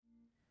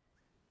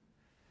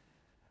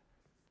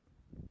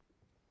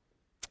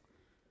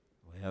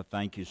Well,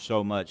 thank you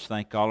so much.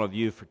 Thank all of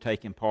you for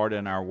taking part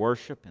in our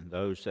worship, and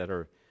those that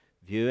are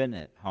viewing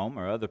at home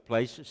or other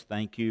places,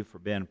 thank you for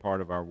being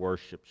part of our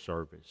worship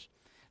service.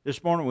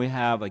 This morning we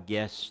have a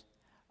guest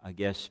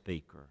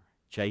speaker,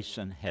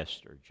 Jason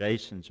Hester.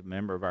 Jason's a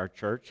member of our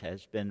church,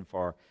 has been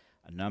for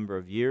a number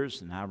of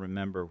years, and I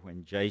remember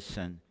when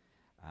Jason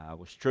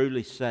was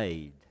truly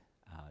saved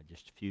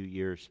just a few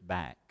years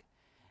back.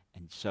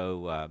 And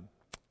so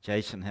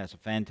Jason has a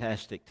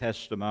fantastic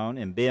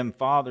testimony, and being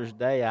Father's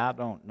Day, I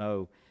don't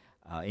know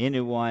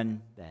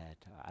anyone that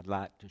I'd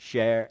like to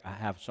share. I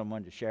have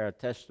someone to share a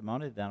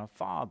testimony than a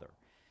father,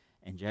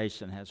 and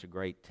Jason has a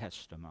great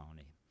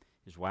testimony.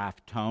 His wife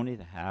Tony,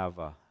 they have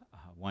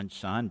one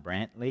son,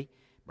 Brantley.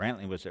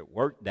 Brantley was at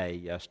work day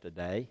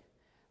yesterday.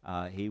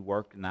 He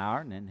worked an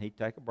hour, and then he'd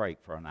take a break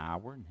for an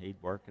hour, and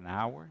he'd work an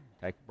hour, and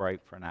take a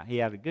break for an hour. He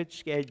had a good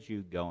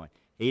schedule going.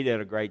 He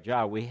did a great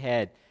job. We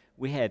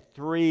had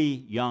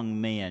 3 young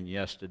men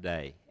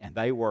yesterday, and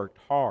they worked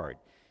hard.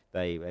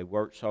 They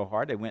worked so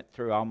hard, they went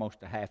through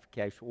almost a half a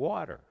case of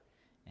water,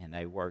 and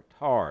they worked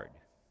hard.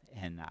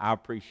 And I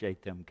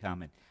appreciate them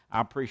coming.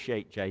 I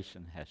appreciate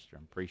Jason Hester,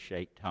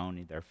 appreciate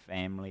Tony, their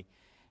family.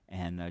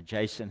 And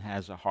Jason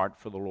has a heart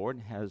for the Lord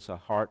and has a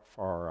heart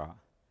for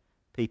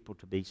people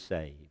to be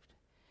saved.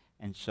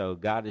 And so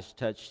God has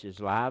touched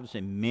his lives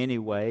in many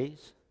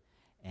ways,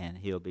 and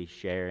he'll be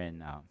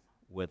sharing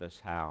with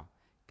us how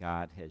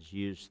God has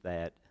used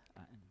that.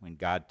 When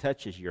God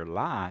touches your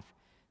life,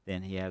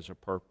 then he has a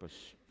purpose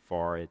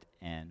for it,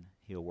 and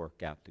he'll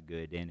work out the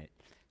good in it.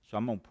 So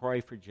I'm going to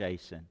pray for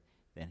Jason,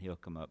 then he'll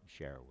come up and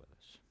share with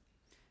us.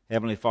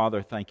 Heavenly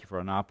Father, thank you for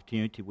an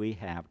opportunity we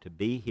have to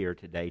be here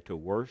today to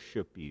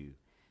worship you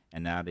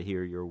and now to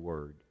hear your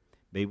word.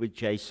 Be with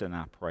Jason,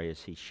 I pray,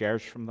 as he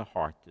shares from the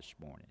heart this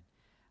morning.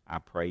 I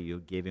pray you'll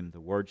give him the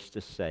words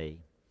to say.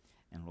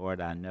 And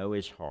Lord, I know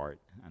his heart.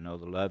 I know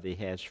the love he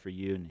has for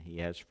you and he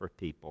has for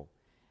people.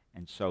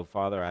 And so,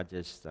 Father, I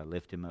just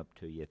lift him up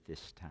to you at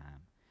this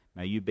time.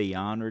 May you be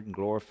honored and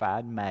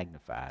glorified and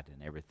magnified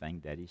in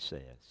everything that he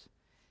says.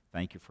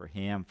 Thank you for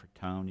him, for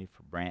Tony,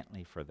 for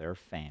Brantley, for their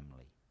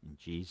family. In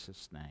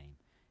Jesus' name,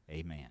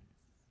 amen.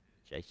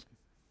 Jason.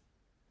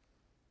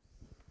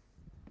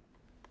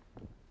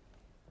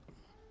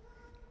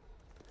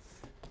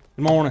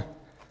 Good morning.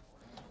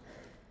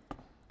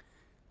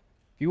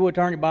 If you would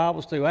turn your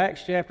Bibles to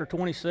Acts chapter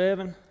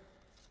 27.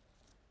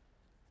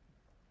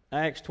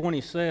 Acts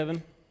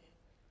 27.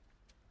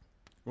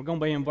 We're going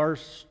to be in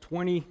verse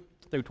 20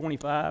 through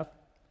 25.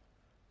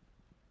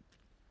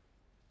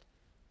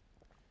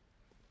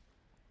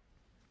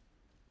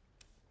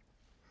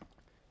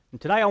 And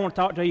today I want to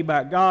talk to you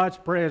about God's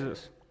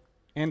presence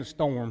in the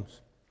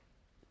storms.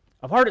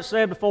 I've heard it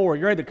said before,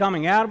 you're either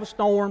coming out of a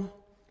storm,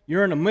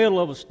 you're in the middle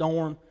of a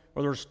storm,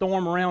 or there's a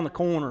storm around the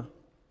corner.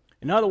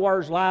 In other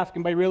words, life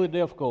can be really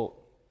difficult.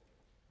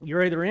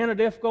 You're either in a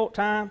difficult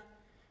time,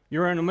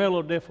 you're in the middle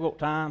of a difficult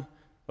time,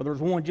 or there's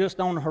one just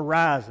on the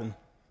horizon.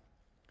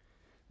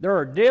 There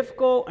are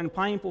difficult and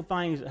painful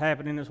things that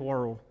happen in this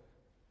world.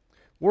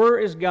 Where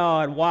is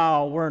God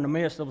while we're in the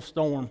midst of a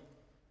storm?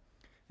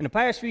 In the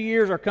past few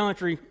years, our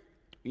country,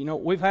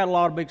 we've had a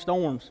lot of big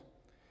storms.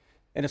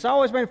 And it's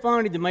always been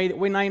funny to me that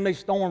we name these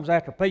storms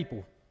after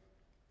people.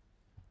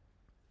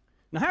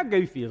 Now, how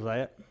goofy is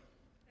that?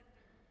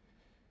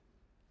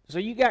 So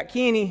you got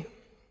Kenny.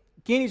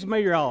 Kenny's a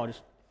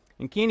meteorologist.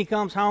 And Kenny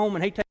comes home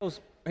and he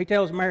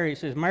tells Mary, he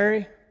says,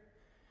 Mary,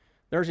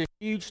 there's a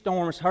huge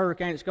storm, it's a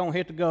hurricane, it's going to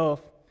hit the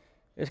Gulf.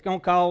 It's going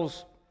to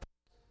cause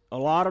a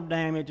lot of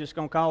damage. It's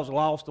going to cause a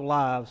loss of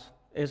lives.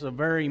 It's a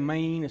very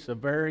mean, it's a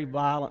very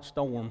violent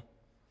storm.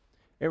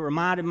 It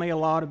reminded me a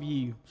lot of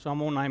you, so I'm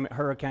going to name it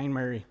Hurricane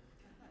Mary.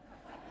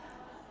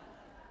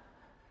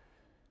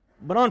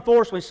 But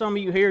unfortunately, some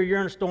of you here, you're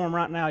in a storm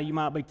right now you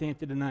might be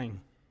tempted to name.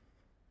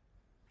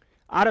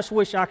 I just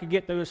wish I could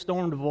get through a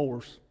storm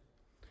divorce.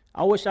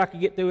 I wish I could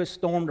get through a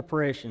storm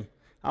depression.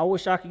 I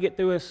wish I could get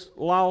through this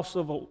loss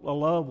of a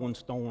loved one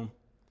storm.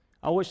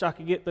 I wish I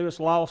could get through this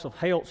loss of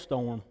health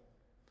storm.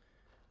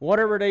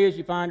 Whatever it is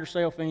you find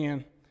yourself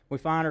in, we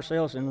find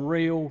ourselves in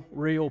real,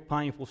 real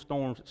painful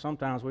storms that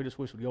sometimes we just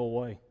wish would go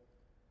away.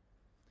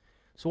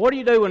 So what do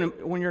you do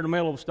when you're in the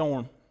middle of a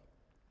storm?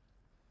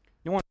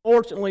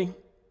 Unfortunately,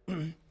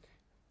 when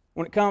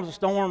it comes to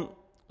storm,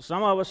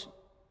 some of us,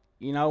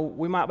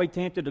 we might be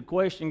tempted to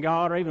question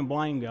God or even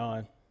blame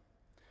God.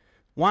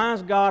 Why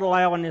is God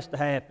allowing this to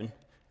happen?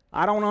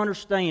 I don't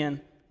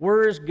understand.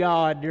 Where is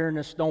God during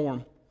this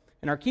storm?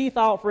 And our key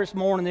thought for this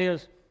morning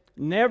is,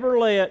 never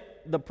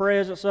let the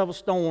presence of a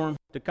storm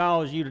to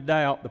cause you to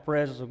doubt the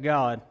presence of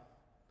God.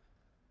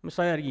 Let me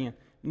say that again.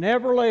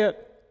 Never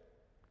let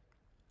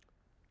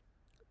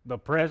the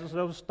presence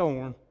of a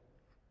storm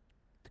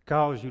to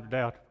cause you to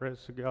doubt the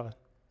presence of God.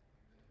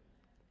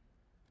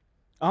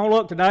 I want to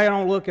look today, I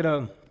want to look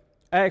at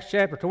Acts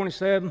chapter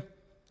 27.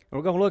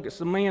 We're going to look at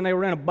some men. They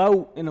were in a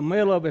boat in the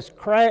middle of this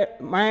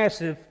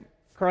massive,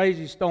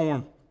 crazy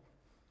storm.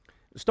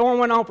 The storm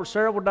went on for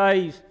several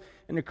days,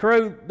 and the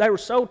crew, they were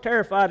so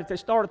terrified that they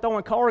started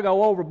throwing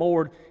cargo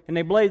overboard, and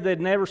they believed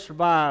they'd never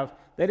survive.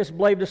 They just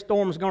believed the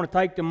storm was going to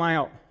take them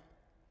out.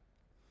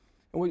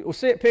 And we'll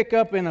pick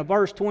up in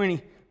verse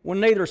 20. When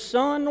neither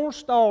sun nor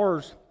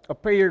stars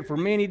appeared for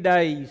many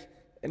days,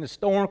 and the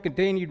storm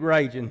continued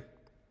raging,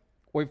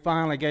 we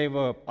finally gave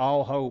up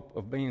all hope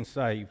of being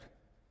saved.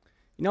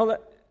 You know,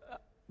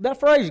 that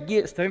phrase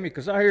gets to me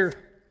because I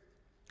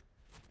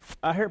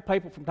hear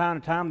people from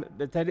time to time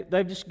that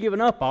they've just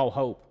given up all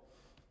hope.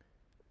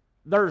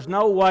 There's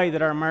no way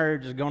that our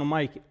marriage is going to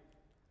make it.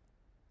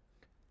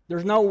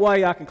 There's no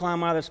way I can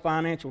climb out of this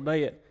financial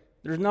debt.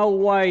 There's no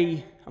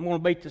way I'm going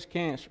to beat this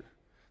cancer.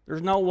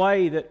 There's no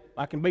way that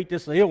I can beat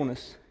this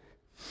illness.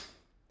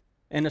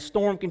 And the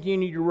storm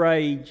continued to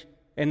rage,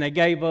 and they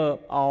gave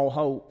up all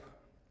hope.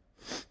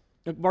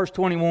 Look at verse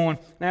 21.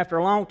 And after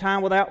a long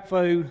time without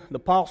food, the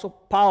Apostle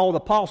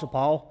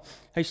Paul,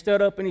 he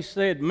stood up and he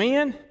said,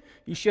 "Men,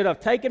 you should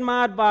have taken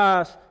my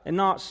advice and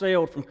not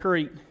sailed from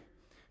Crete."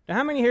 Now,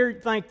 how many here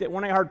think that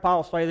when they heard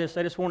Paul say this,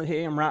 they just wanted to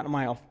hit him right in the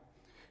mouth?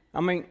 I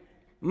mean,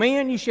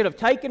 men, you should have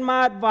taken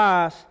my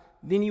advice,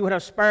 then you would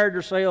have spared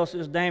yourselves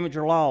this damage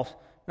or loss.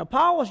 Now,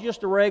 Paul was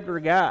just a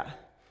regular guy.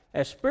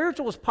 As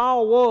spiritual as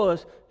Paul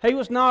was, he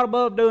was not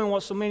above doing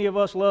what so many of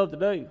us love to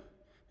do.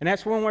 And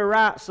that's when we're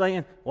right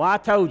saying, "Well, I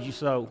told you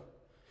so."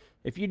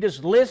 If you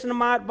just listened to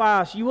my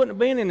advice, you wouldn't have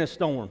been in this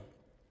storm.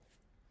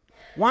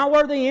 Why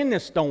were they in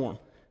this storm?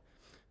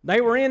 They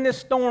were in this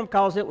storm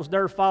because it was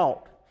their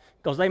fault.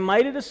 Because they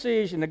made a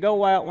decision to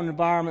go out when the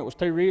environment was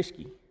too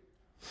risky.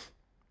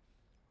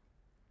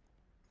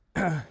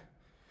 Have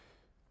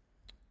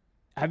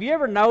you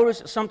ever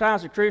noticed that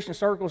sometimes in Christian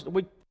circles that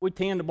we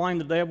tend to blame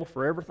the devil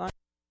for everything?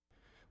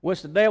 Well,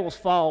 it's the devil's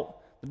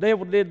fault. The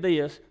devil did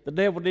this. The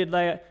devil did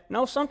that.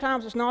 No,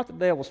 sometimes it's not the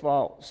devil's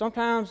fault.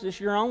 Sometimes it's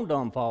your own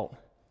dumb fault.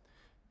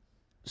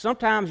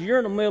 Sometimes you're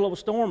in the middle of a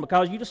storm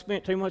because you just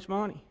spent too much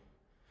money.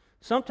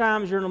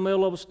 Sometimes you're in the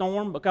middle of a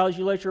storm because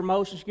you let your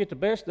emotions get the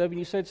best of you and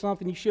you said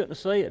something you shouldn't have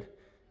said.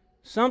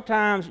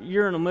 Sometimes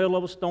you're in the middle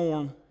of a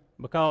storm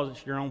because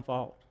it's your own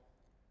fault.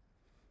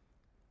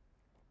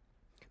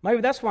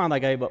 Maybe that's why they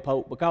gave up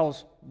hope,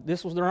 because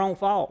this was their own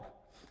fault.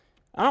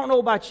 I don't know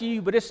about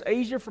you, but it's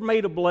easier for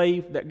me to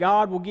believe that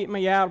God will get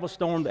me out of a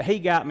storm that He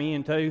got me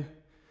into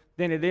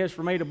than it is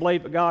for me to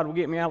believe that God will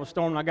get me out of a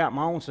storm that I got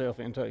my own self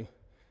into.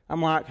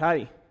 I'm like,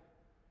 hey,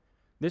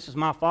 this is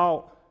my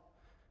fault.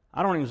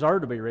 I don't even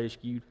deserve to be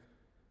rescued.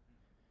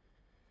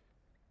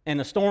 And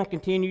the storm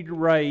continued to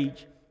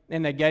rage,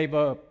 and they gave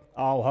up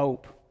all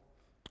hope.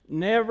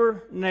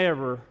 Never,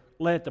 never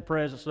let the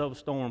presence of a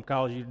storm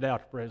cause you to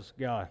doubt the presence of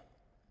God.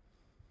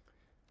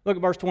 Look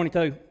at verse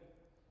 22.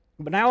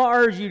 But now I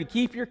urge you to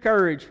keep your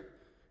courage.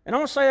 And I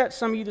want to say that to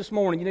some of you this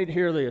morning. You need to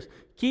hear this.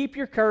 Keep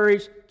your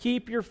courage.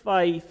 Keep your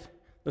faith.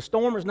 The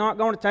storm is not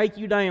going to take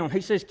you down.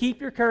 He says,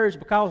 keep your courage,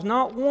 because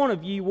not one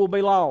of you will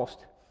be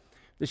lost.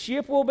 The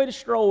ship will be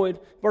destroyed.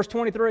 Verse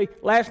 23,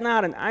 last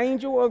night an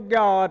angel of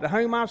God, to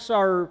whom I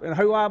serve and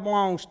who I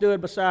belong,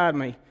 stood beside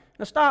me.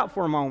 Now stop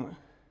for a moment.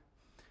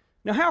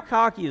 Now how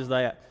cocky is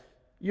that?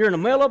 You're in the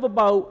middle of a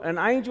boat, an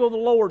angel of the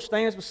Lord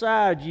stands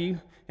beside you,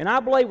 and I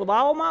believe with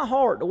all my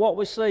heart that what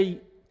we see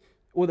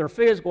with our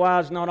physical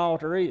eyes is not all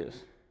there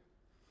is.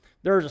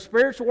 There's a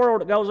spiritual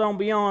world that goes on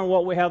beyond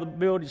what we have the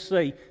ability to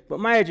see. But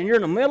imagine you're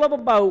in the middle of a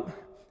boat,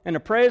 and the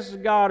presence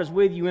of God is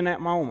with you in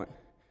that moment.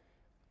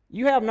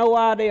 You have no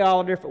idea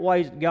all the different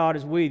ways that God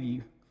is with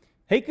you.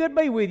 He could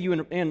be with you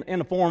in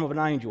the form of an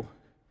angel.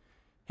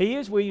 He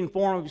is with you in the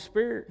form of His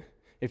Spirit.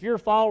 If you're a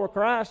follower of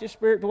Christ, His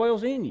Spirit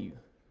dwells in you.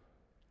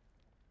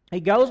 He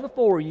goes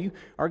before you.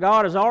 Our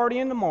God is already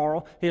in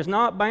tomorrow. He is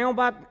not bound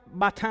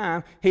by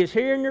time. He is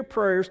hearing your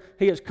prayers.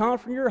 He is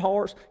comforting your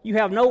hearts. You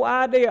have no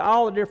idea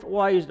all the different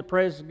ways the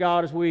presence of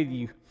God is with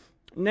you.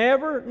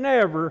 Never,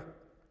 never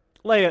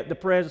let the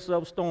presence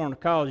of a storm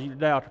cause you to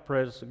doubt the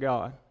presence of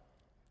God.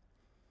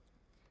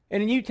 In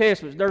the New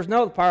Testament, there's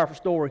another powerful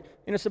story,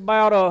 and it's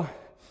about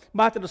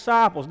the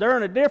disciples. They're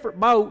in a different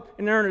boat,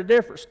 and they're in a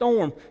different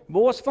storm.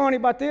 But what's funny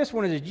about this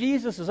one is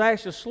Jesus is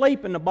actually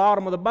asleep in the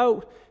bottom of the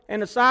boat,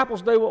 and the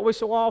disciples do what we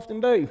so often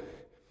do.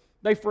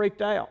 They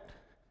freaked out.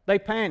 They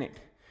panicked.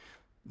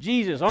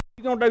 Jesus, aren't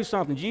you going to do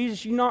something?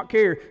 Jesus, you not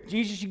care.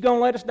 Jesus, you going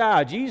to let us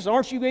die. Jesus,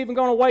 aren't you even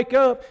going to wake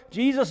up?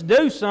 Jesus,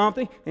 do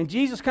something. And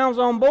Jesus comes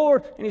on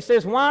board, and He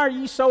says, why are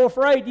you so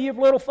afraid? Do you have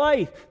little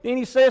faith? Then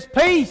He says,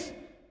 peace.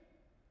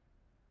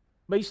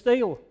 Be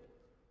still.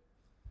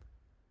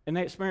 And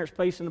they experienced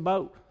peace in the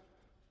boat.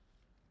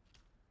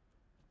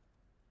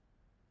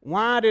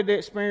 Why did they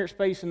experience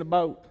peace in the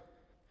boat?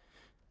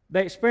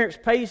 They experienced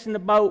peace in the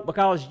boat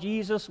because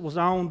Jesus was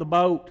on the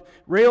boat.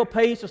 Real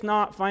peace is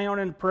not found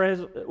in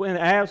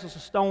the absence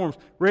of storms.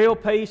 Real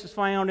peace is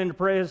found in the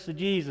presence of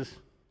Jesus.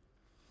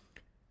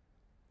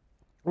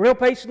 Real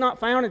peace is not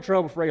found in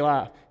trouble-free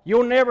life.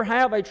 You'll never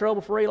have a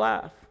trouble-free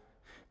life.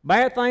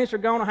 Bad things are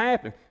going to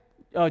happen.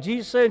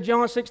 Jesus said in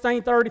John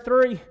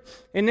 16:33,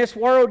 in this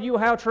world you will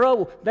have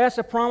trouble. That's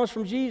a promise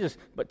from Jesus.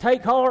 But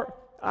take heart,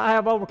 I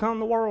have overcome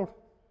the world.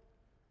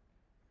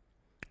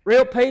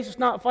 Real peace is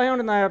not found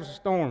in the absence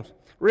of storms.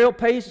 Real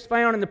peace is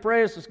found in the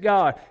presence of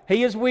God.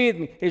 He is with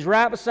me. He's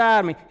right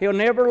beside me. He'll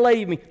never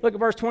leave me. Look at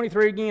verse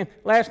 23 again.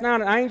 Last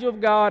night an angel of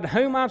God, to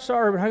whom I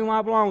serve and whom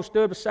I belong,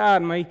 stood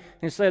beside me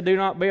and said, do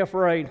not be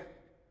afraid.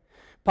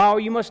 Paul,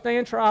 you must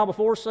stand trial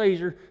before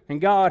Caesar,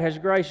 and God has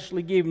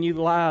graciously given you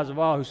the lives of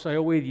all who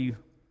sail with you.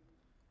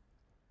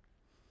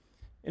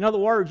 In other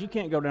words, you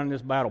can't go down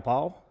this battle,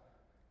 Paul.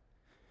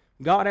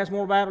 God has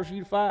more battles for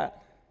you to fight.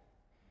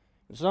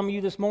 And some of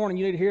you this morning,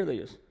 you need to hear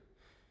this.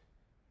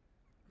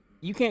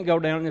 You can't go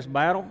down in this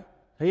battle.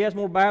 He has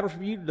more battles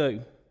for you to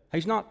do.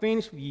 He's not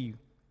finished with you.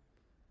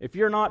 If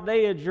you're not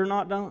dead, you're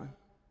not done.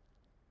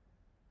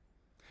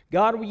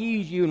 God will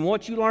use you and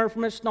what you learn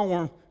from this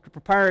storm to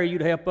prepare you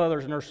to help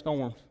others in their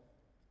storms.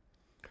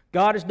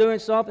 God is doing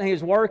something. He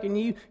is working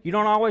you. You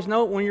don't always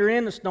know it when you're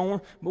in the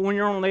storm, but when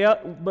you're on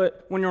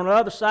the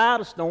other side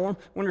of the storm,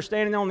 when you're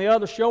standing on the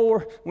other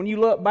shore, when you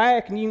look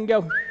back and you can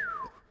go,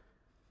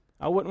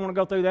 I wouldn't want to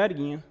go through that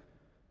again.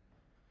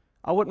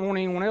 I wouldn't want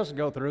anyone else to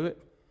go through it.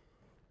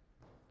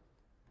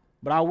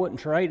 But I wouldn't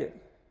trade it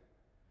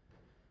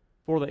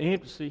for the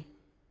intimacy,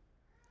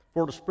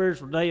 for the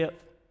spiritual depth,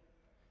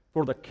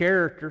 for the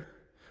character,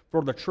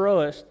 for the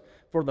trust,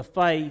 for the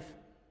faith,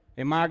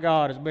 and my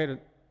God has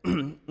been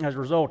as a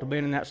result of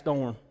being in that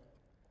storm.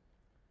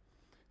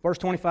 Verse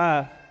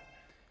 25,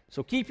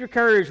 so keep your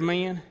courage,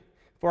 men,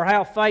 for I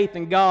have faith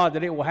in God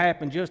that it will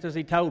happen just as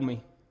He told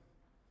me.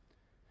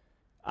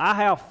 I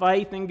have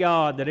faith in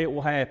God that it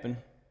will happen.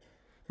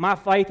 My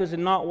faith is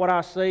in not what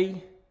I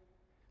see.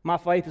 My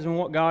faith is in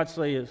what God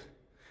says.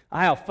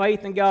 I have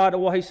faith in God that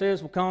what He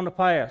says will come to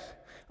pass.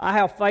 I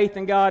have faith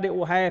in God it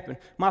will happen.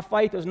 My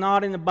faith is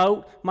not in the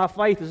boat. My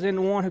faith is in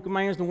the one who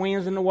commands the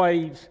winds and the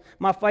waves.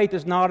 My faith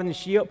is not in the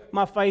ship.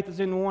 My faith is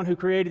in the one who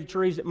created the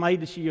trees that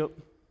made the ship.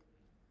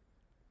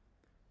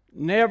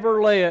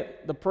 Never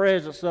let the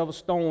presence of a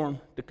storm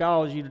to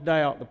cause you to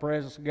doubt the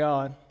presence of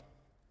God.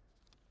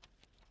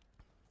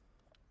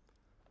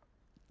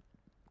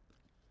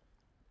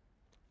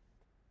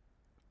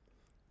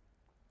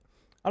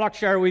 I'd like to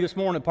share with you this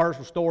morning a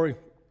personal story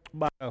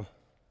about a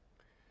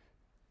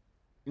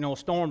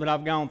storm that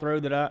I've gone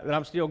through that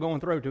I'm still going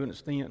through to an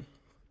extent.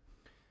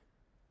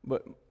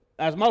 But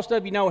as most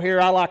of you know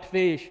here, I like to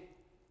fish.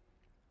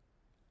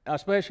 I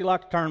especially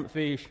like to tournament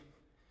fish.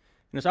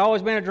 And it's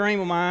always been a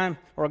dream of mine,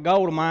 or a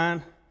goal of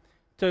mine,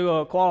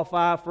 to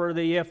qualify for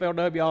the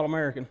FLW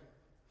All-American.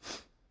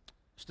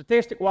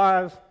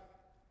 Statistic-wise,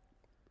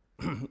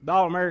 the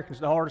All-American is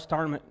the hardest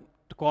tournament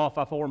to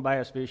qualify for in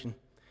bass fishing.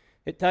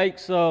 It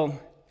takes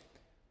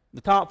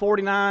the top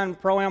 49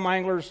 Pro-Am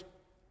anglers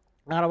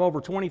out of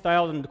over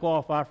 20,000 to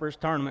qualify for this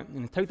tournament.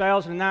 In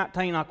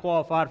 2019, I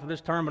qualified for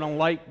this tournament on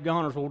Lake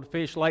Gunnersville to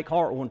fish Lake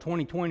Hartwell in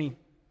 2020.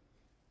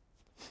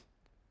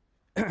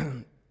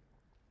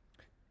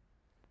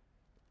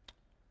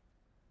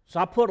 So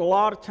I put a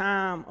lot of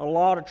time, a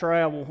lot of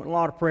travel, and a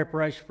lot of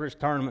preparation for this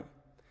tournament.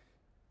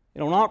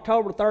 And on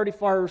October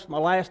 31st, my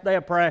last day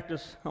of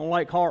practice on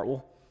Lake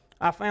Hartwell,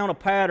 I found a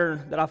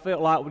pattern that I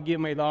felt like would give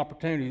me the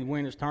opportunity to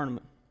win this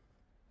tournament.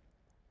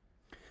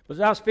 But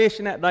as I was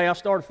fishing that day, I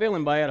started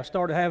feeling bad. I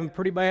started having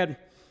pretty bad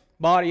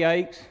body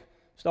aches,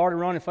 started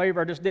running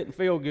fever. I just didn't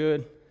feel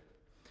good.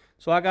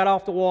 So I got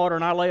off the water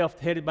and I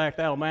left, headed back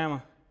to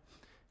Alabama.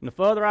 And the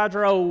further I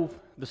drove,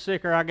 the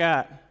sicker I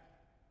got.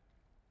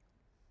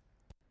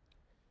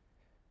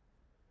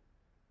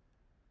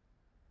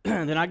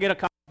 Then I get a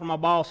call from my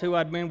boss who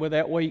I'd been with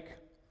that week.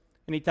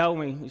 And he told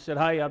me, he said,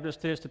 hey, I've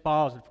just tested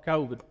positive for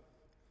COVID.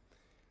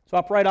 So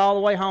I prayed all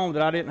the way home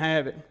that I didn't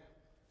have it.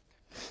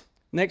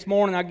 Next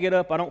morning I get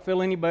up, I don't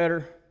feel any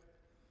better.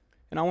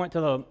 And I went to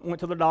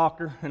the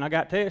doctor and I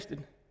got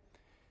tested.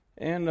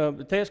 And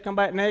the test come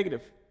back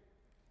negative.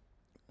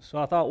 So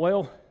I thought,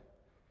 well,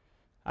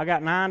 I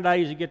got 9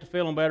 days to get to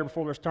feeling better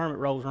before this tournament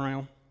rolls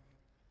around.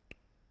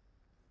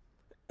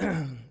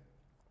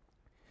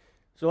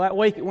 So that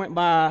week it went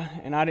by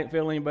and I didn't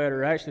feel any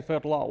better. I actually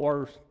felt a lot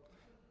worse.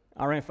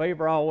 I ran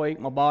fever all week,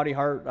 my body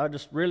hurt.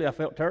 I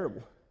felt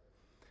terrible.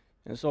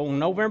 And so on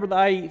November the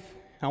 8th,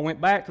 I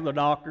went back to the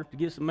doctor to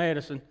get some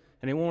medicine,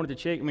 and he wanted to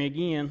check me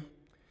again.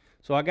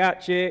 So I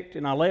got checked,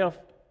 and I left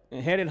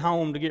and headed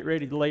home to get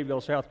ready to leave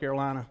South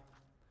Carolina.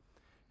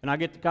 And I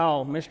get the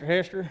call, Mr.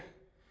 Hester,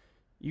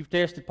 you've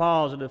tested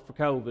positive for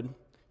COVID.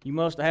 You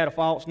must have had a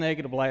false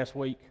negative last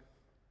week.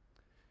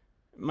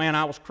 Man,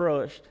 I was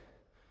crushed.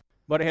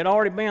 But it had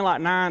already been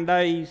like 9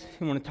 days,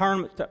 and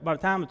by the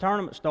time the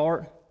tournament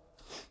started,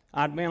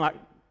 I'd been like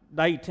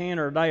day 10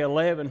 or day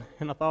 11,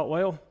 and I thought,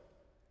 well,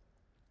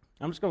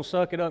 I'm just going to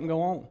suck it up and go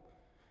on.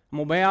 I'm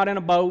going to be out in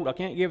a boat. I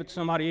can't give it to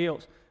somebody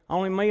else.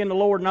 Only me and the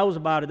Lord knows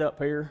about it up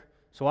here.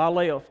 So I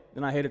left,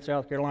 and I headed to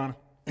South Carolina.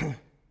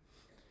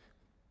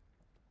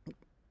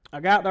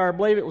 I got there, I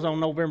believe it was on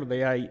November the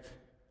 8th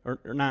or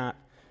 9th.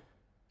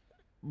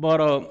 But,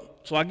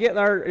 so I get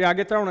there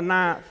on the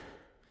 9th,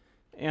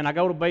 and I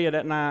go to bed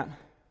that night.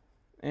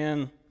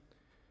 And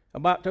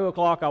about 2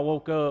 o'clock, I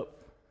woke up,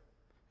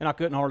 and I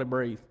couldn't hardly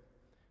breathe.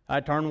 I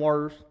turned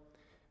worse.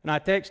 And I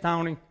texted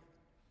Tony.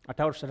 I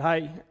told her, I said,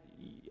 hey,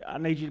 I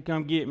need you to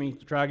come get me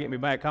to try to get me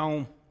back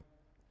home.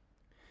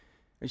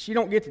 And she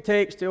don't get the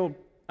text till,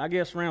 I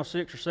guess, around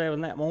 6 or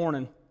 7 that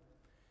morning.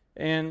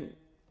 And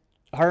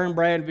her and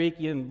Brad,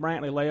 Vicky, and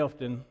Brantley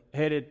left and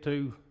headed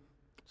to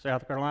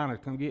South Carolina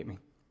to come get me.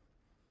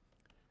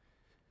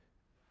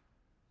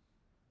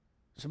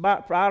 It's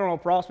about, I don't know,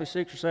 approximately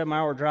 6 or 7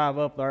 hour drive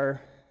up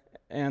there.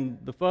 And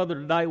the further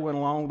the day went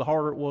along, the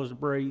harder it was to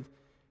breathe.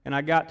 And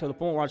I got to the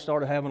point where I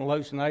started having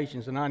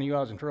hallucinations, and I knew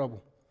I was in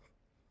trouble.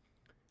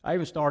 I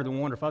even started to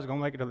wonder if I was going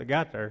to make it till they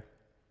got there.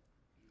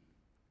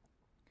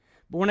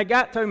 But when they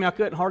got to me, I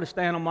couldn't hardly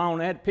stand on my own.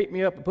 They had to pick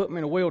me up and put me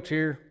in a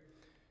wheelchair.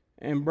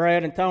 And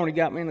Brad and Tony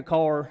got me in the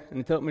car, and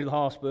they took me to the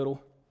hospital.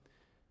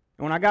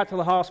 And when I got to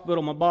the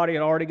hospital, my body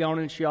had already gone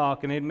in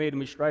shock, and they admitted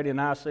me straight in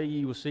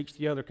ICU with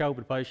 60 other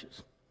COVID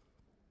patients.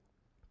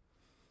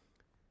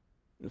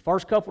 The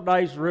first couple of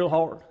days was real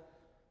hard.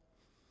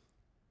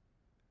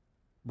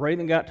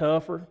 Breathing got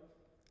tougher.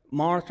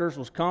 Monitors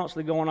was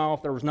constantly going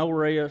off. There was no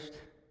rest.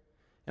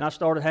 And I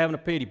started having a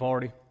pity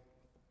party.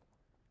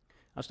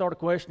 I started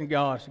questioning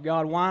God. I said,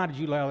 God, why did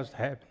you allow this to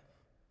happen?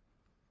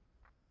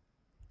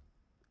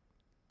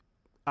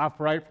 I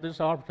prayed for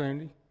this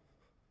opportunity.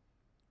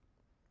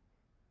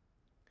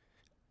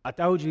 I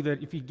told you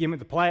that if you'd give me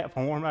the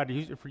platform, I'd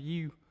use it for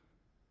you.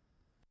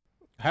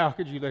 How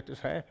could you let this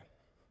happen?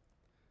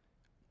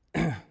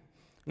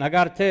 And I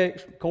got a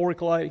text from Corey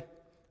Clay.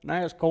 And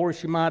I asked Corey,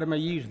 she might have me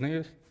using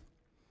this.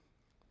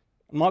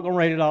 I'm not going to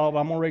read it all, but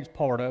I'm going to read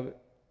part of it.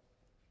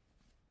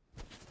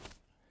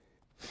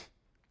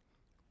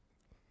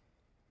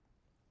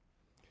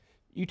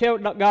 You tell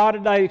God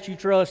today that you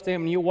trust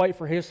Him and you'll wait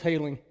for His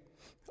healing.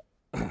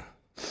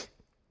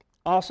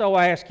 Also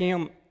ask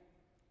Him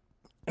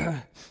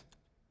to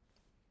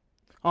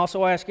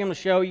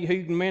show you who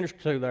you can minister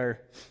to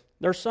there.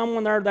 There's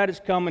someone there that is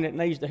coming that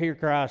needs to hear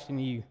Christ in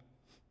you.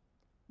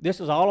 This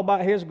is all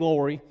about His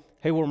glory.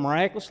 He will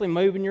miraculously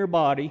move in your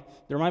body.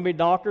 There may be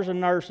doctors and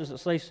nurses that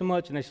say so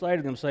much and they say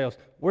to themselves,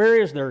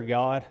 where is their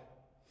God?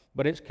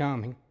 But it's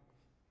coming.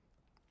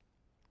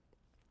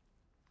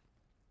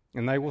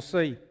 And they will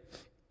see.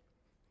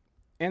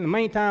 In the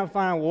meantime,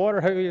 find water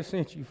who He has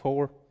sent you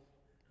for.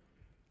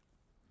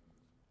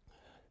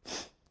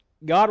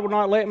 God will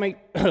not let me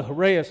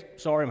rest.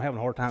 Sorry, I'm having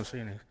a hard time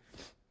saying this.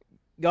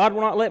 God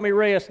will not let me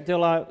rest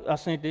until I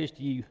sent this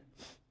to you.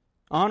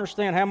 I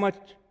understand how much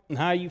and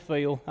how you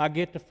feel. I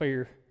get the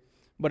fear.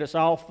 But it's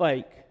all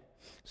fake.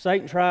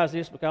 Satan tries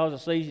this because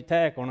it's an easy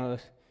attack on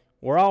us.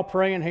 We're all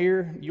praying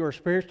here. You are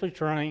spiritually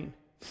trained.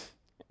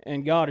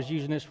 And God is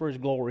using this for His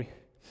glory.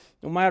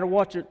 No matter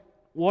what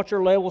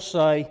your levels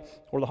say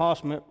or the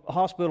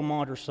hospital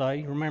monitors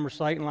say, remember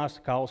Satan likes to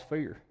cause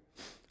fear.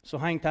 So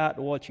hang tight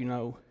to what you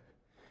know.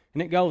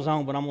 And it goes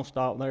on, but I'm going to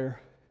stop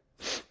there.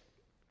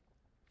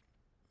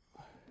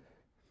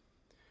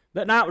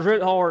 That night was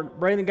really hard.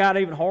 Breathing got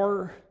even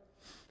harder.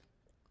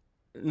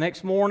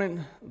 Next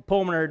morning, the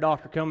pulmonary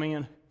doctor come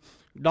in.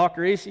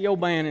 Dr. Issy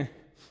O'Bannon.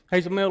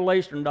 He's a Middle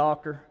Eastern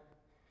doctor.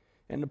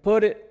 And to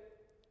put it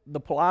the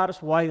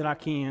politest way that I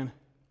can,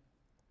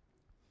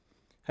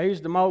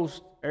 he's the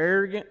most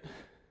arrogant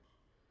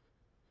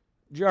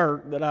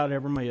jerk that I'd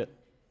ever met.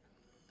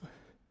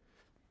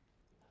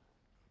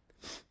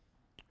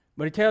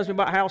 But he tells me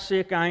about how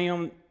sick I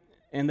am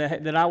and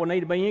that I would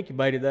need to be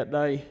incubated that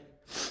day.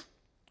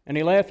 And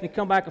he left and he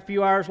come back a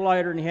few hours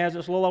later and he has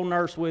this little old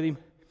nurse with him.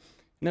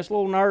 And this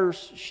little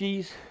nurse,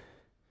 she's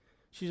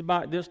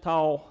about this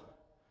tall,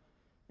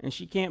 and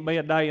she can't be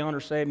a day under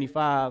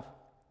 75.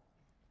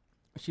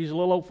 She's a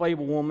little old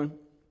feeble woman,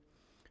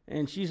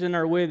 and she's in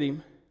there with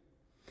him.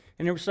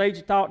 And he proceeds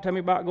to talk to me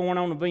about going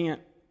on an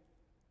event.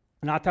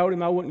 And I told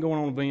him I wasn't going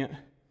on an event. And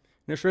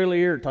this really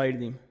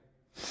irritated him.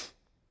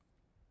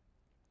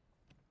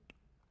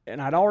 And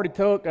I'd already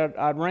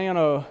I'd ran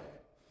the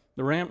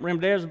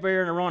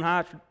remdesivir and I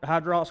run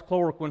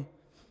hydroxychloroquine.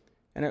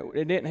 And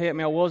it didn't help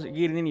me. I wasn't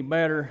getting any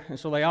better. And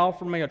so they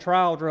offered me a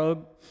trial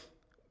drug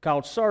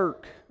called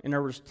Circ. And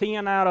there was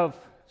 10 out of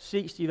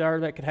 60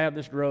 there that could have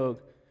this drug.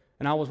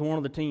 And I was one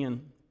of the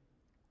 10.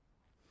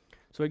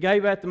 So he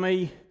gave that to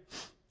me.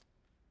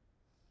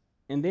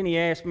 And then he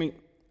asked me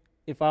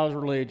if I was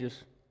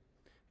religious.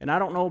 And I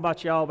don't know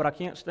about y'all, but I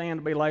can't stand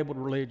to be labeled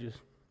religious.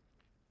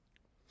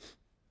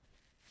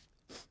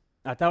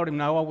 I told him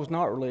no, I was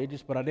not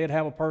religious, but I did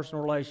have a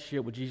personal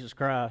relationship with Jesus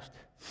Christ.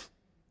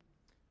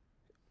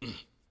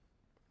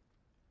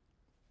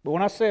 But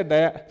when I said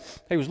that,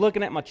 he was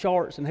looking at my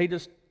charts, and he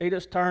just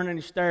turned and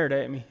he stared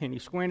at me, and he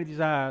squinted his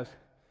eyes.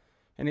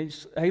 And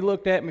he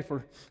looked at me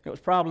for, it was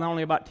probably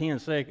only about 10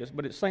 seconds,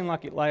 but it seemed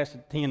like it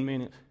lasted 10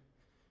 minutes.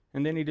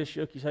 And then he just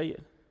shook his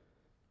head.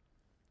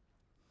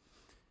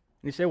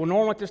 And he said, well,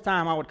 normally at this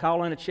time I would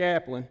call in a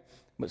chaplain,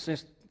 but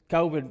since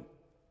COVID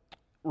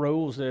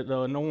rules that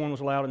no one was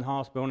allowed in the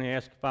hospital, and he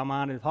asked if I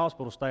minded if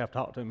hospital staff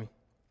talked to me.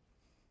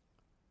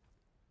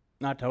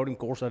 And I told him, of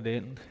course I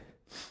didn't.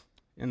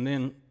 And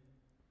then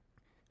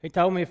he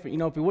told me if he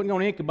wasn't going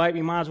to incubate me,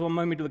 he might as well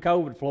move me to the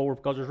COVID floor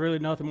because there's really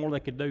nothing more they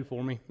could do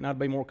for me, and I'd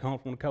be more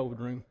comfortable in the COVID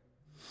room.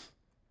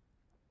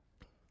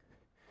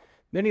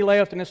 Then he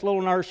left, and this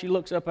little nurse, she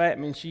looks up at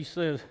me, and she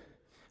says,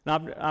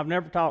 and I've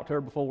never talked to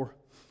her before,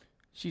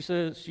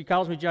 she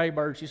calls me Jay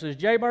Bird. She says,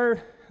 Jay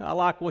Bird, I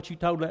like what you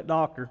told that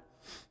doctor.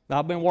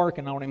 I've been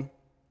working on him.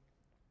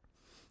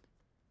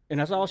 And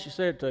that's all she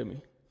said to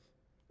me.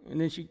 And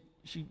then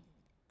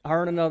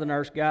her and another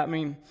nurse got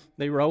me, and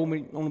they rolled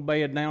me on the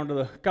bed down to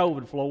the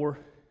COVID floor,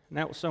 and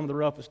that was some of the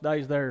roughest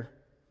days there.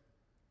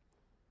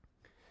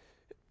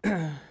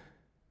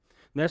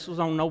 This was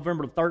on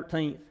November the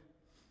 13th.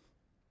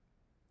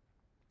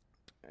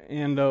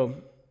 And I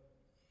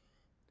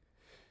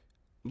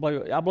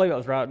believe I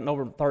was right,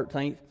 November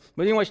 13th.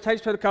 But anyway, she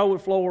takes me to the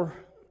COVID floor,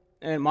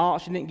 and my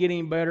oxygen didn't get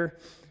any better.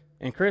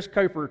 And Chris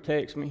Cooper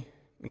texted me.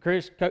 And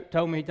Chris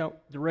told me to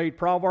read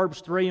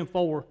Proverbs 3 and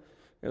 4.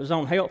 It was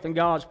on health and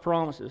God's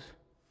promises.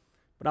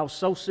 But I was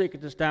so sick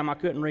at this time I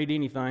couldn't read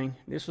anything.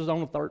 This was on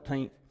the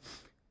 13th.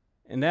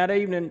 And that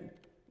evening,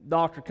 the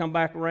doctor come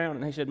back around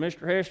and he said,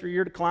 Mr. Hester,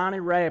 you're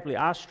declining rapidly.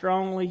 I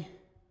strongly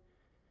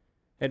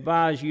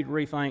advise you to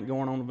rethink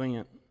going on the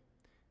vent.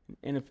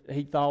 And if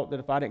he thought that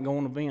if I didn't go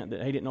on the vent,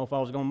 that he didn't know if I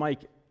was going to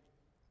make it.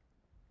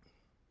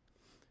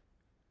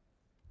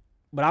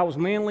 But I was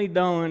mentally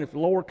done. If the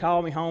Lord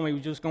called me home, He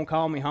was just going to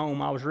call me home.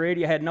 I was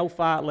ready. I had no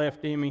fight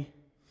left in me.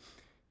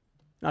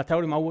 And I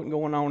told him I wasn't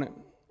going on it.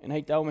 And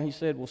he told me, he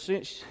said, well,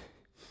 since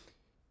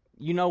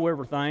you know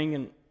everything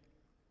and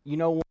you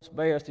know what's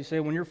best, he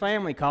said, when your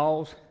family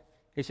calls,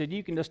 he said,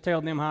 you can just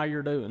tell them how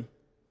you're doing.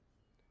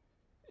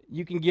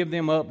 You can give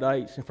them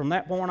updates. And from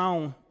that point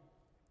on,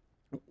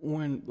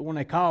 when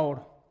they called,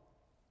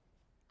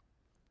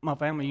 my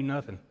family knew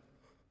nothing.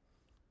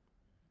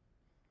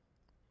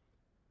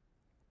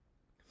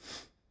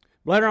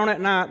 Later on that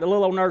night, the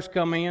little old nurse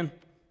come in.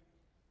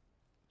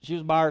 She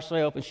was by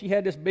herself, and she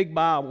had this big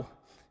Bible.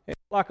 It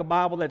was like a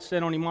Bible that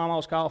sat on your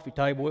mama's coffee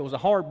table. It was a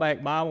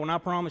hardback Bible, and I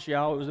promise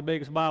y'all, it was the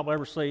biggest Bible I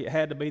ever see. It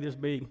had to be this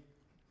big.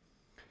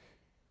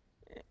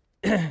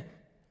 And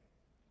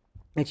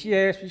she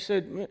asked, she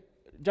said,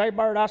 Jay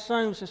Bird, I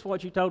assume since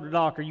what you told the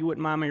doctor, you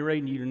wouldn't mind me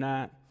reading you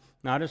tonight.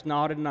 And I just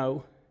nodded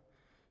no.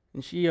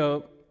 And she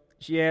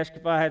asked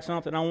if I had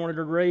something I wanted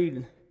to read.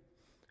 And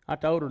I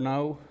told her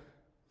no.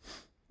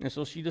 And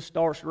so she just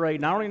starts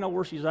reading. I don't even know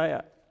where she's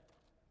at.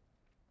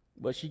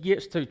 But she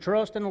gets to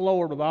trust in the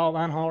Lord with all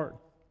thine heart.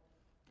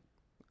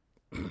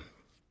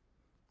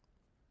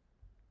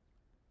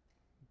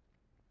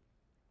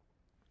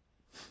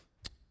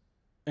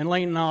 And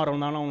lean not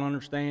on thine own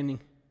understanding.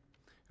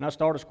 And I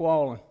started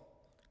squalling.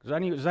 Because I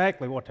knew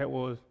exactly what that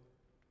was.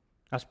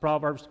 That's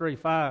Proverbs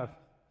 3:5.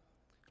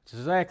 It's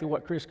exactly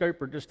what Chris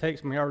Cooper just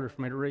texted me earlier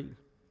for me to read.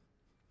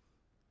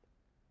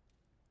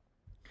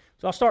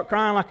 So I start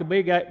crying like a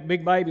big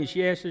baby, and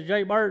she asks,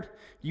 Jay Bird,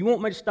 do you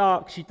want me to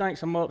stop? She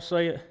thinks I'm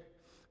upset.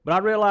 But I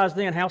realized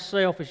then how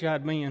selfish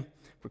I'd been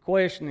for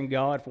questioning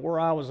God, for where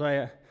I was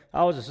at.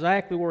 I was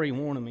exactly where He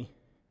wanted me.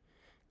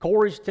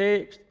 Corey's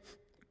text,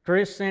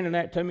 Chris sending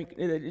that to me,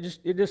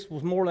 it just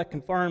was more that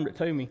confirmed it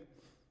to me.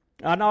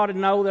 I nodded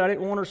no that I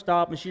didn't want her to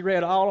stop, and she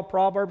read all of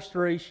Proverbs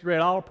 3, she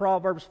read all of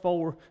Proverbs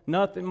 4,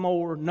 nothing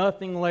more,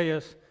 nothing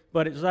less,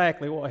 but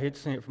exactly what He had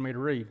sent for me to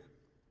read.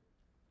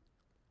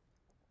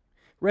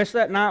 Rest of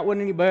that night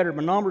wasn't any better.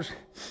 My numbers,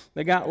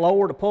 they got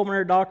lower. The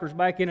pulmonary doctor was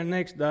back in the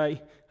next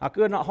day. I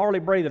could not hardly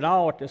breathe at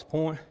all at this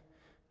point.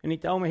 And he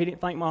told me he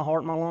didn't think my heart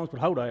and my lungs would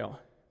hold out.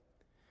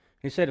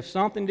 He said if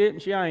something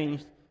didn't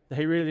change, that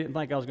he really didn't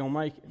think I was going to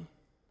make it.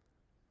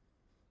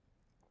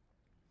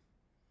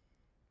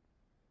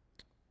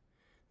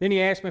 Then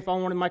he asked me if I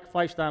wanted to make a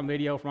FaceTime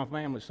video for my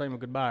family to say my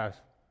goodbyes.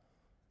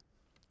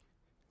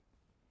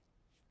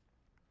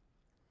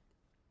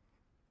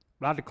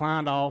 But I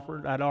declined the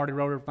offer. I'd already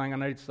wrote everything I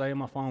needed to say on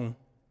my phone.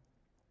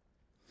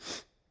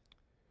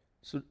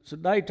 So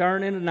day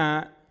turned into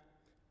night.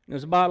 It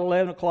was about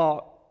 11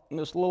 o'clock, and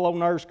this little old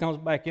nurse comes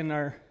back in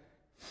there.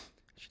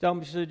 She told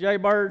me, she said, Jay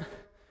Bird,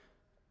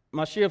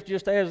 my shift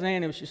just has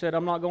ended. She said,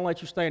 I'm not going to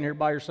let you stay in here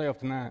by yourself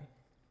tonight.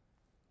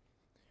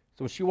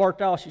 So when she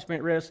worked off, she spent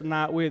the rest of the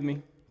night with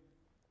me.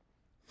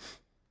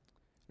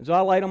 And so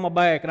I laid on my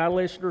back, and I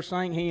listened to her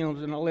sing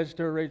hymns, and I listened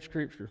to her read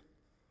Scripture.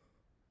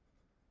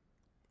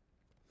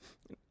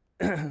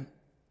 And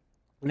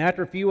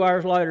after a few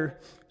hours later,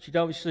 she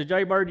told me, she said,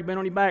 Jay Bird, you've been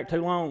on your back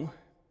too long.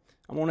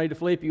 I'm going to need to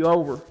flip you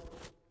over.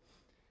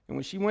 And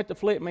when she went to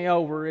flip me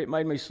over, it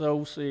made me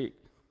so sick.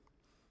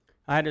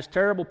 I had this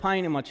terrible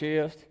pain in my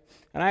chest,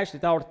 and I actually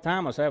thought at the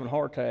time I was having a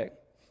heart attack.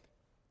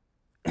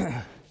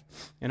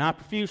 And I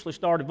profusely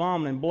started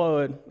vomiting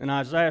blood, and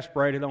I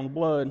exasperated on the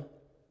blood.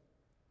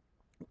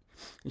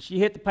 And she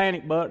hit the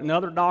panic button, and the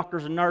other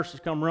doctors and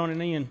nurses come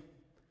running in,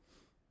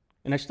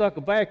 and they stuck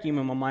a vacuum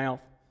in my mouth.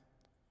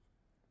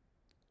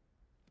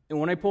 And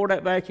when they poured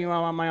that vacuum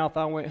out of my mouth,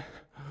 I went,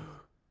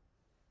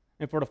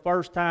 and for the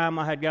first time,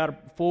 I had got a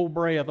full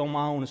breath on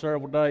my own in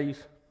several days.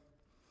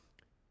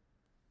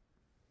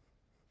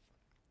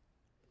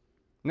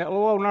 And that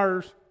little old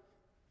nurse,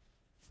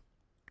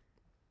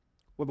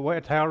 with a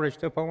wet towel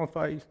reached up on my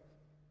face,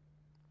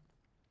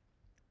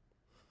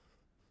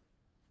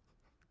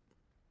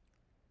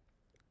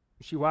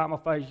 she wiped my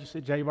face. She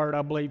said, Jay Bird,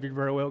 I believe you're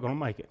very well going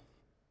to make it.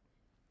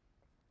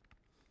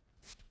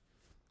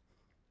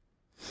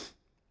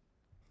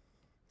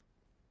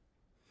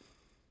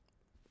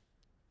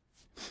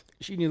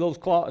 she knew those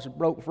clots had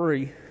broke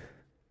free.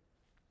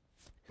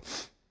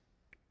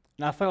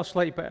 And I fell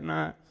asleep that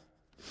night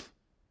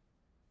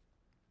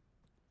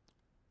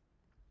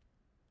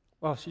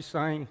while she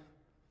sang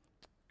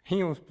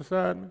hymns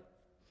beside me.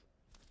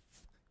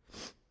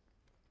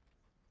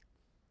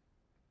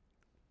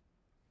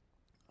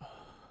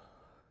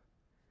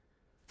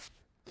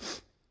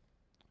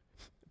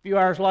 A few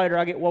hours later,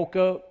 I get woke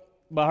up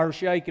by her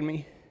shaking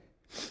me,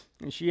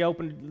 and she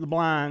opened the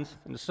blinds,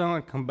 and the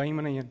sun come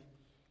beaming in.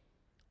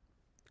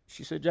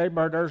 She said, "Jay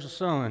Bird, there's the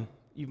sun.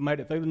 You've made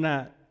it through the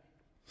night."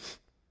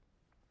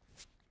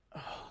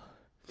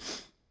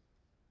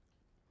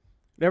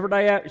 Every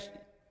day after,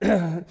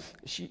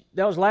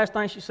 that was the last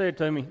thing she said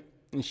to me,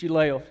 and she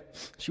left.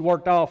 She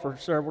worked off for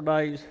several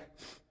days,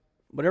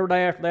 but every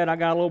day after that, I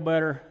got a little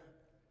better,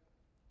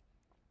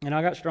 and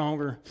I got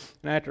stronger,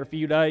 and after a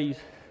few days,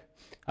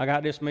 I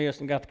got dismissed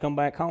and got to come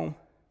back home.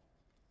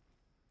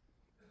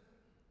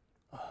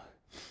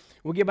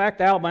 We get back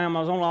to Alabama.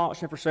 I was on the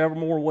auction for several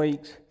more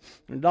weeks,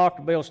 and the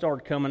doctor bill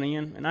started coming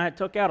in, and I had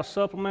took out a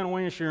supplemental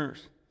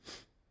insurance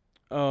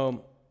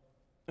where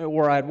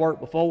I had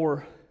worked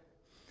before,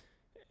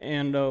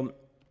 and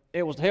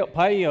it was to help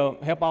pay,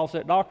 help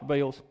offset doctor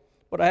bills,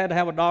 but I had to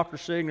have a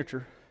doctor's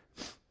signature.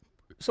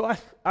 So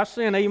I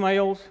sent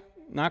emails,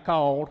 and I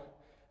called.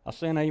 I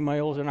sent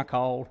emails, and I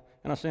called,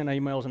 and I sent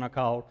emails, and I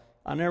called.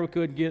 I never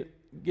could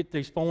get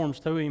these forms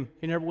to him.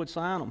 He never would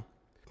sign them.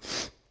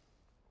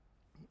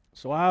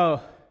 So I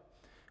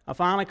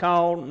finally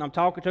called, and I'm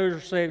talking to his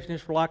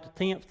receptionist for like the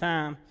 10th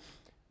time,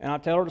 and I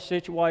tell her the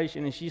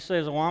situation, and she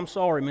says, "Oh, I'm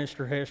sorry,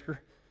 Mr.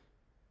 Hester."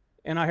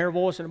 And I hear a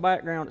voice in the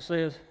background that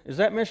says, "Is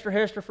that Mr.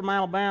 Hester from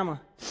Alabama?"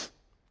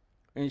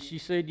 And she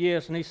said,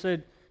 "Yes." And he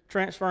said,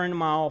 "Transfer into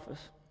my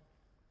office."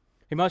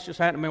 He must just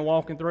hadn't been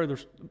walking through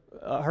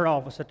her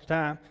office at the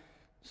time.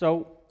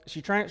 So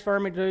she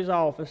transferred me to his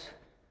office,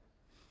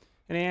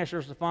 and he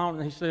answers the phone,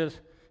 and he says,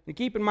 and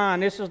keep in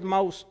mind, this is the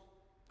most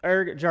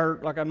arrogant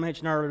jerk, like I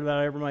mentioned earlier, that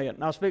I ever met.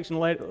 And I was fixing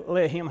to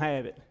let him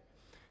have it.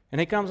 And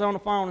he comes on the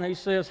phone, and he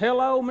says,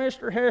 "Hello,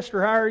 Mr.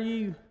 Hester, how are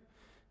you?"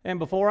 And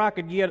before I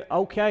could get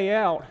okay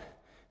out,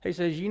 he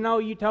says, "You know,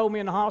 you told me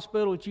in the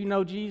hospital that you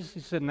know Jesus." He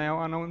said, "Now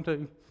I know him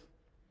too."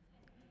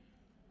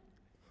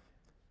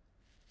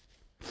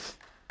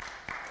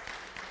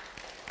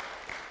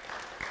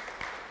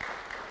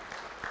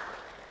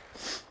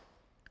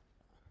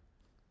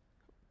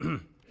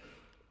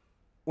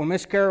 When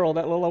Miss Carol,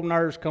 that little old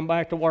nurse, come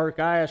back to work,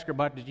 I asked her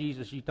about the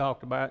Jesus you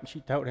talked about, and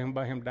she told him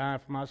about him dying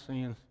for my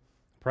sins.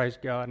 Praise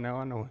God, now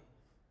I know it.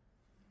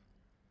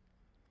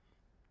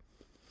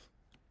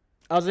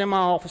 I was in my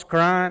office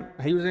crying.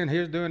 He was in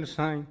his doing the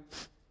same.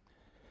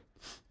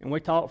 And we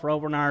talked for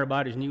over an hour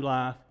about his new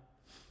life.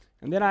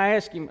 And then I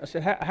asked him, I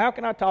said, how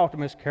can I talk to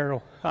Miss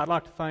Carol? I'd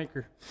like to thank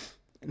her.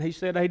 And he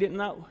said he didn't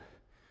know.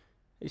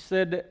 He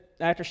said that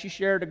after she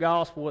shared the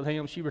gospel with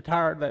him, she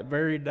retired that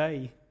very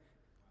day.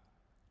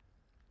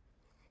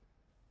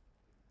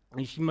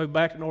 And she moved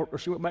back to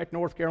she went back to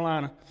North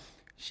Carolina.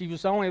 She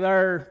was only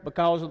there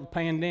because of the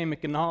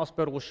pandemic, and the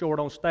hospital was short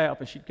on staff,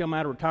 and she'd come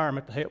out of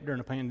retirement to help during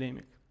the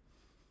pandemic.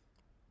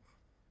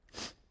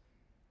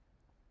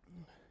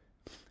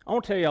 I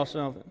want to tell y'all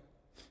something.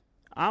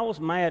 I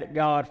was mad at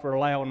God for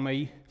allowing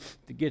me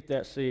to get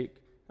that sick.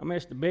 I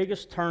missed the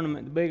biggest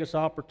tournament, the biggest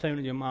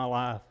opportunity of my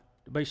life,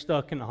 to be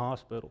stuck in the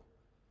hospital.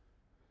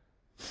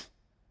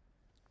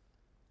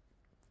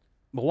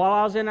 But while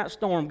I was in that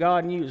storm,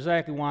 God knew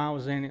exactly why I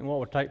was in it and what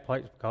would take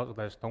place because of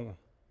that storm.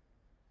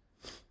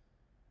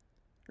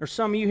 There's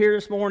some of you here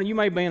this morning, you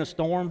may be in a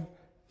storm.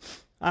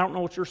 I don't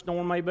know what your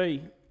storm may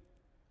be.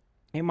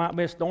 It might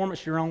be a storm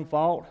that's your own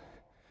fault.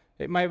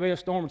 It may be a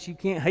storm that you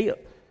can't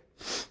help.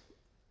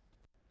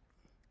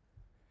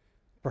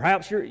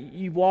 Perhaps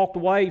you've walked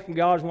away from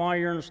God while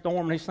you're in a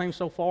storm and He seems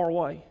so far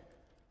away.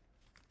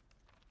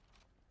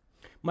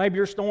 Maybe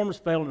your storm is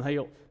failing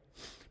health.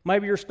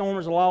 Maybe your storm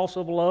is the loss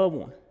of a loved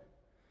one.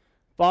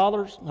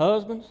 Fathers,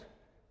 husbands,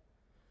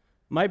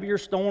 maybe your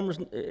storm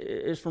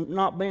is from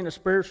not being the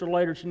spiritual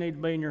leader that you need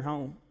to be in your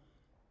home.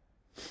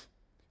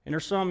 And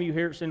there's some of you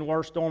here that's in the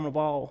worst storm of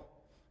all,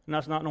 and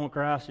that's not knowing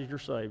Christ as your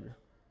Savior.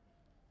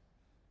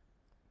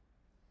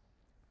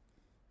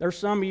 There's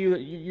some of you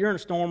that you're in a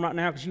storm right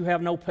now because you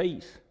have no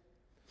peace.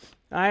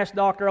 I asked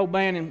Dr.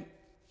 O'Bannon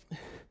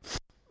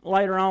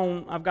later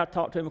on, I've got to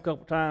talk to him a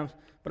couple times,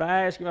 but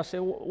I asked him, I said,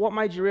 "What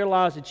made you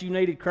realize that you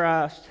needed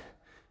Christ?"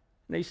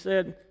 And he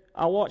said,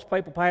 "I watched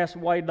people pass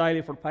away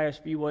daily for the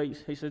past few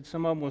weeks." He said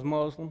some of them was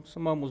Muslim,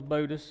 some of them was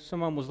Buddhist,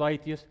 some of them was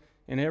atheist,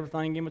 and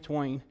everything in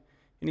between.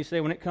 And he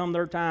said when it come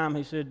their time,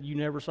 he said, you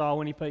never saw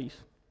any peace.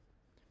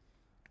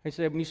 He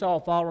said when you saw a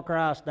follower of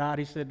Christ died,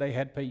 he said they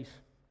had peace.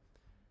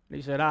 And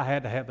he said, I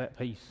had to have that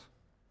peace.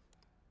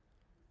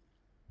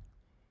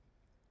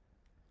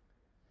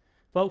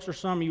 Folks, there's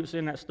some of you that's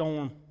in that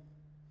storm,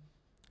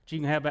 but you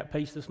can have that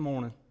peace this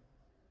morning.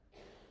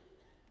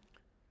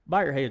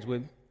 Bow your heads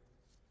with me.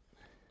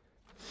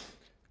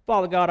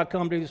 Father God, I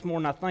come to you this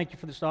morning. I thank you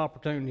for this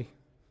opportunity.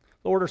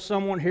 Lord, there's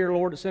someone here,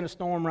 Lord, that's in a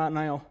storm right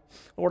now.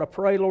 Lord, I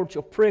pray, Lord,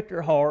 you'll prick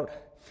their heart.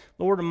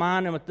 Lord,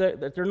 remind them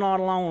that they're not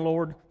alone,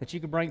 Lord, that you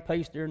can bring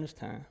peace during this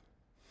time.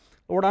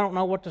 Lord, I don't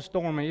know what the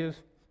storm is,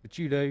 but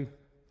you do.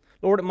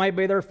 Lord, it may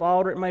be their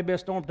fault, or it may be a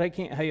storm they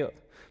can't help.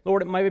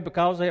 Lord, it may be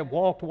because they have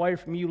walked away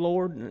from you,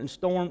 Lord,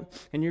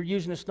 and you're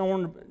using the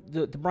storm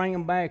to bring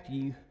them back to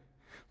you.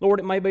 Lord,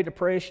 it may be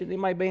depression, it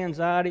may be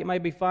anxiety, it may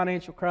be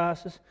financial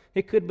crisis,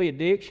 it could be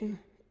addiction,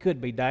 it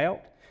could be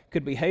doubt, it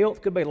could be health,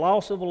 it could be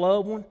loss of a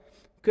loved one.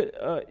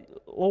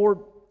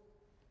 Lord,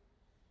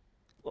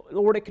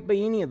 it could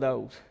be any of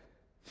those.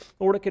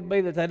 Lord, it could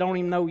be that they don't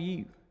even know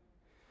you.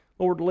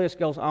 Lord, the list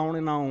goes on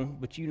and on,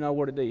 but you know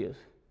what it is.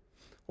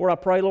 Lord, I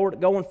pray, Lord,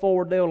 that going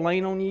forward they'll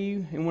lean on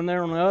you, and when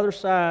they're on the other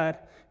side,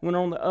 when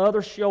on the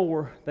other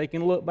shore, they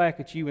can look back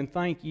at you and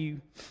thank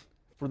you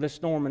for this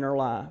storm in their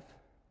life.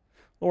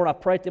 Lord, I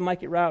pray to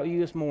make it right with you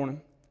this morning.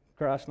 In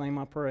Christ's name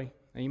I pray.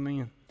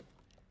 Amen.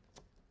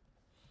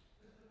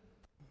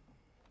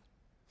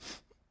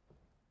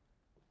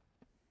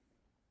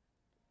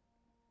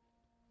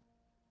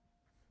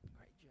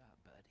 Great job,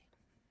 buddy.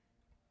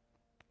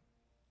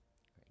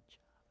 Great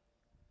job.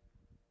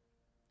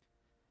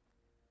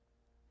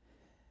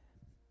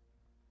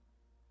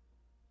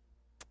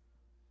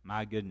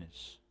 My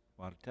goodness,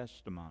 what a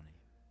testimony.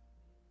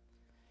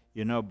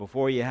 You know,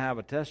 before you have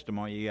a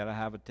testimony, you got to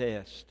have a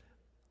test.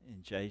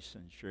 And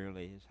Jason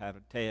surely has had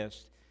a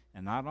test.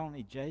 And not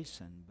only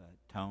Jason, but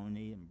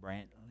Tony and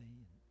Brantley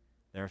and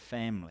their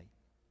family.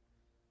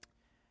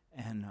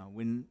 And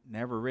we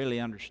never really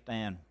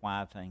understand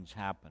why things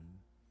happen.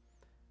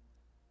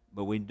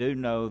 But we do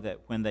know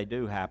that when they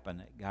do happen,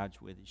 that God's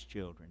with His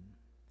children.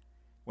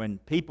 When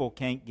people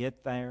can't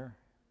get there,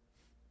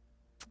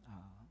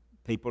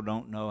 people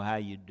don't know how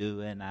you're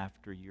doing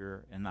after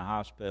you're in the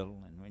hospital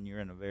and when you're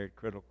in a very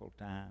critical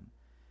time.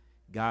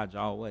 God's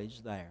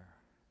always there.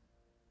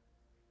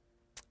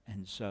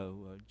 And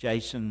so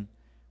Jason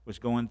was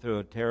going through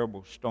a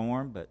terrible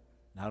storm, but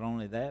not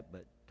only that,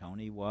 but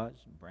Tony was,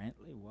 and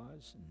Brantley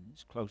was, and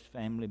his close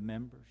family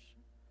members.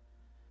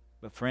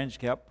 But friends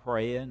kept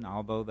praying,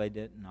 although they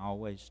didn't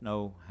always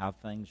know how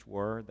things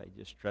were. They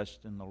just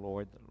trusted in the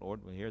Lord. The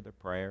Lord would hear their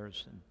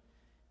prayers and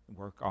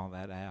work all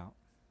that out.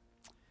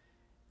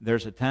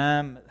 There's a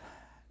time,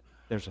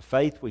 there's a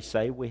faith we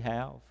say we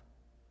have,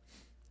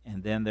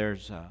 and then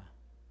there's a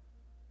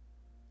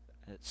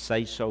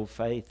say-so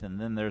faith, and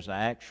then there's an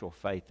actual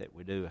faith that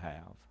we do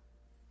have.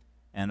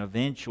 And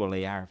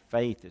eventually our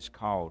faith is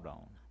called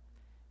on.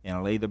 And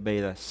it'll either be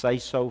the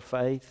say-so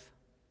faith,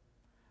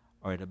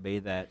 or it'll be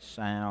that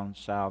sound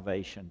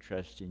salvation,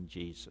 trust in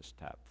Jesus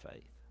type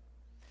faith.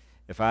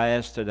 If I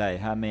ask today,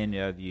 how many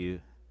of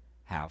you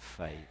have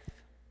faith?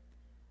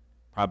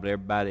 Probably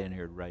everybody in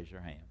here would raise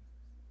their hand.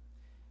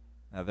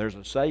 Now there's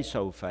a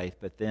say-so faith,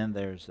 but then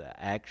there's the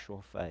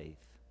actual faith,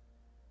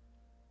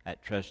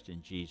 that trust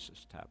in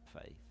Jesus type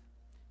faith.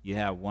 You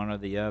have one or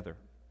the other.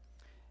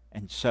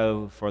 And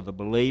so for the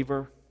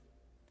believer,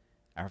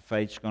 our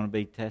faith's going to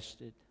be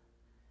tested,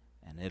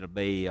 and it'll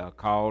be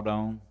called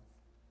on.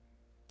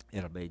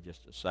 It'll be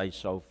just a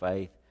say-so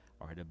faith,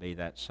 or it'll be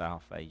that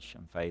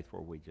salvation faith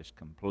where we just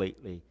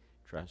completely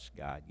trust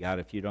God. God,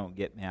 if you don't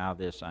get me out of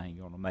this, I ain't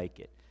going to make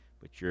it,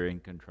 but you're in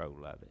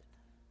control of it.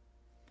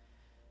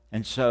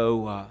 And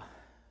so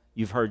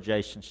you've heard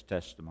Jason's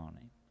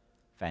testimony.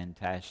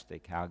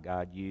 Fantastic how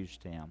God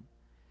used him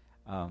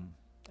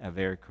a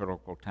very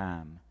critical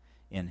time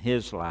in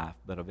his life,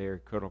 but a very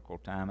critical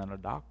time in a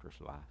doctor's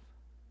life.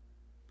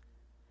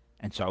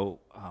 And so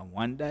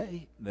one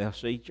day they'll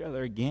see each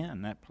other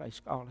again, that place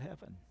called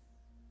heaven.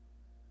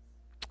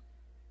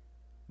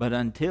 But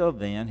until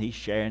then, he's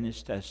sharing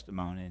his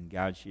testimony, and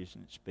God's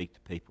using it to speak to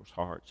people's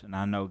hearts. And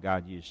I know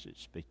God used it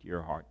to speak to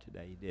your heart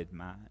today. He did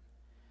mine.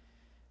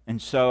 And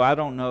so I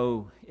don't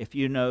know if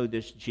you know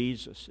this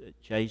Jesus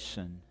that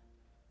Jason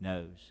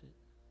knows,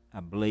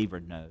 a believer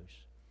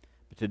knows.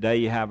 But today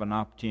you have an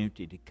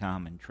opportunity to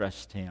come and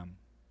trust Him.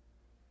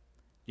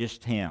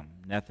 Just Him,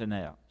 nothing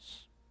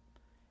else.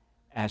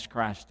 Ask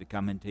Christ to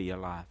come into your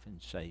life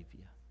and save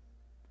you.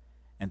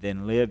 And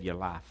then live your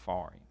life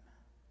for Him.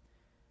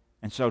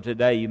 And so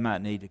today you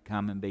might need to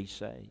come and be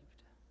saved.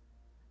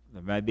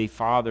 There may be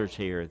fathers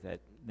here that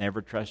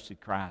never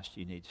trusted Christ.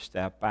 You need to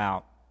step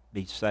out,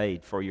 be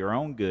saved for your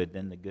own good,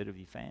 then the good of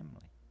your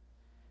family.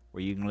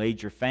 Where you can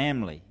lead your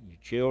family, your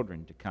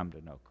children, to come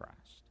to know Christ.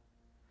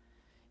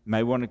 You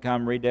may want to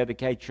come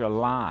rededicate your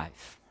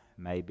life.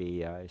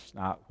 Maybe it's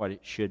not what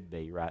it should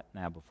be right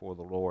now before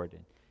the Lord,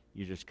 and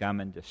you just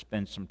come and just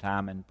spend some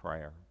time in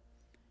prayer.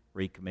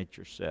 Recommit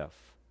yourself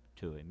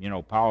to Him. You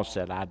know, Paul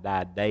said, I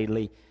die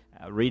daily.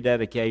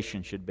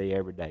 Rededication should be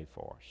every day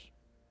for us.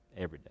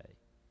 Every day.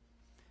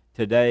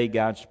 Today,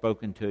 God's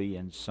spoken to you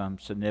in some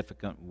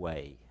significant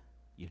way.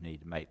 You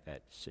need to make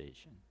that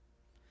decision.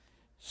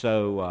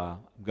 So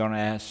I'm going to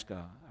ask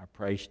our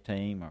praise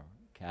team, or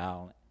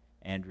Cal,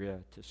 Andrea,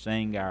 to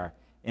sing our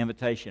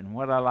invitation.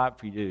 What I'd like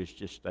for you to do is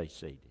just stay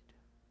seated.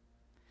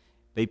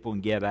 People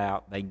can get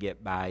out. They can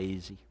get by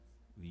easy.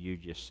 You're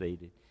just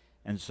seated.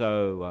 And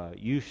so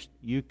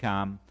you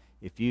come.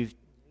 If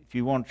If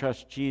you want to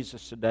trust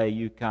Jesus today,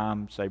 you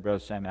come, say, Brother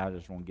Sammy, I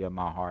just want to give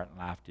my heart and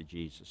life to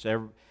Jesus.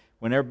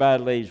 When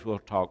everybody leaves, we'll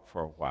talk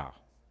for a while.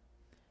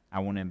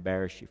 I won't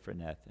embarrass you for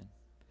nothing.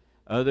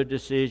 Other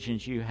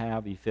decisions you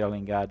have, you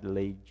feeling God to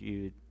lead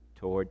you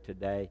toward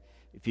today.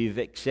 If you've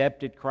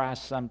accepted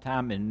Christ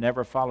sometime and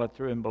never followed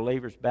through in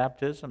believer's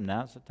baptism,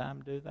 now's the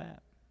time to do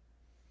that.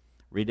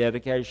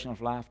 Rededication of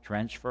life,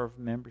 transfer of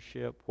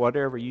membership,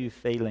 whatever you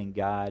feeling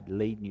God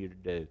leading you to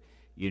do,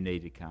 you need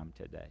to come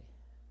today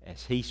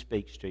as He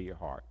speaks to your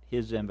heart,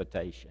 His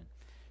invitation.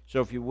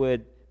 So if you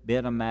would, be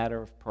it a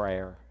matter of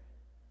prayer,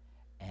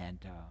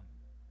 and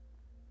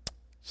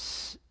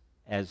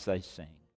as they sing.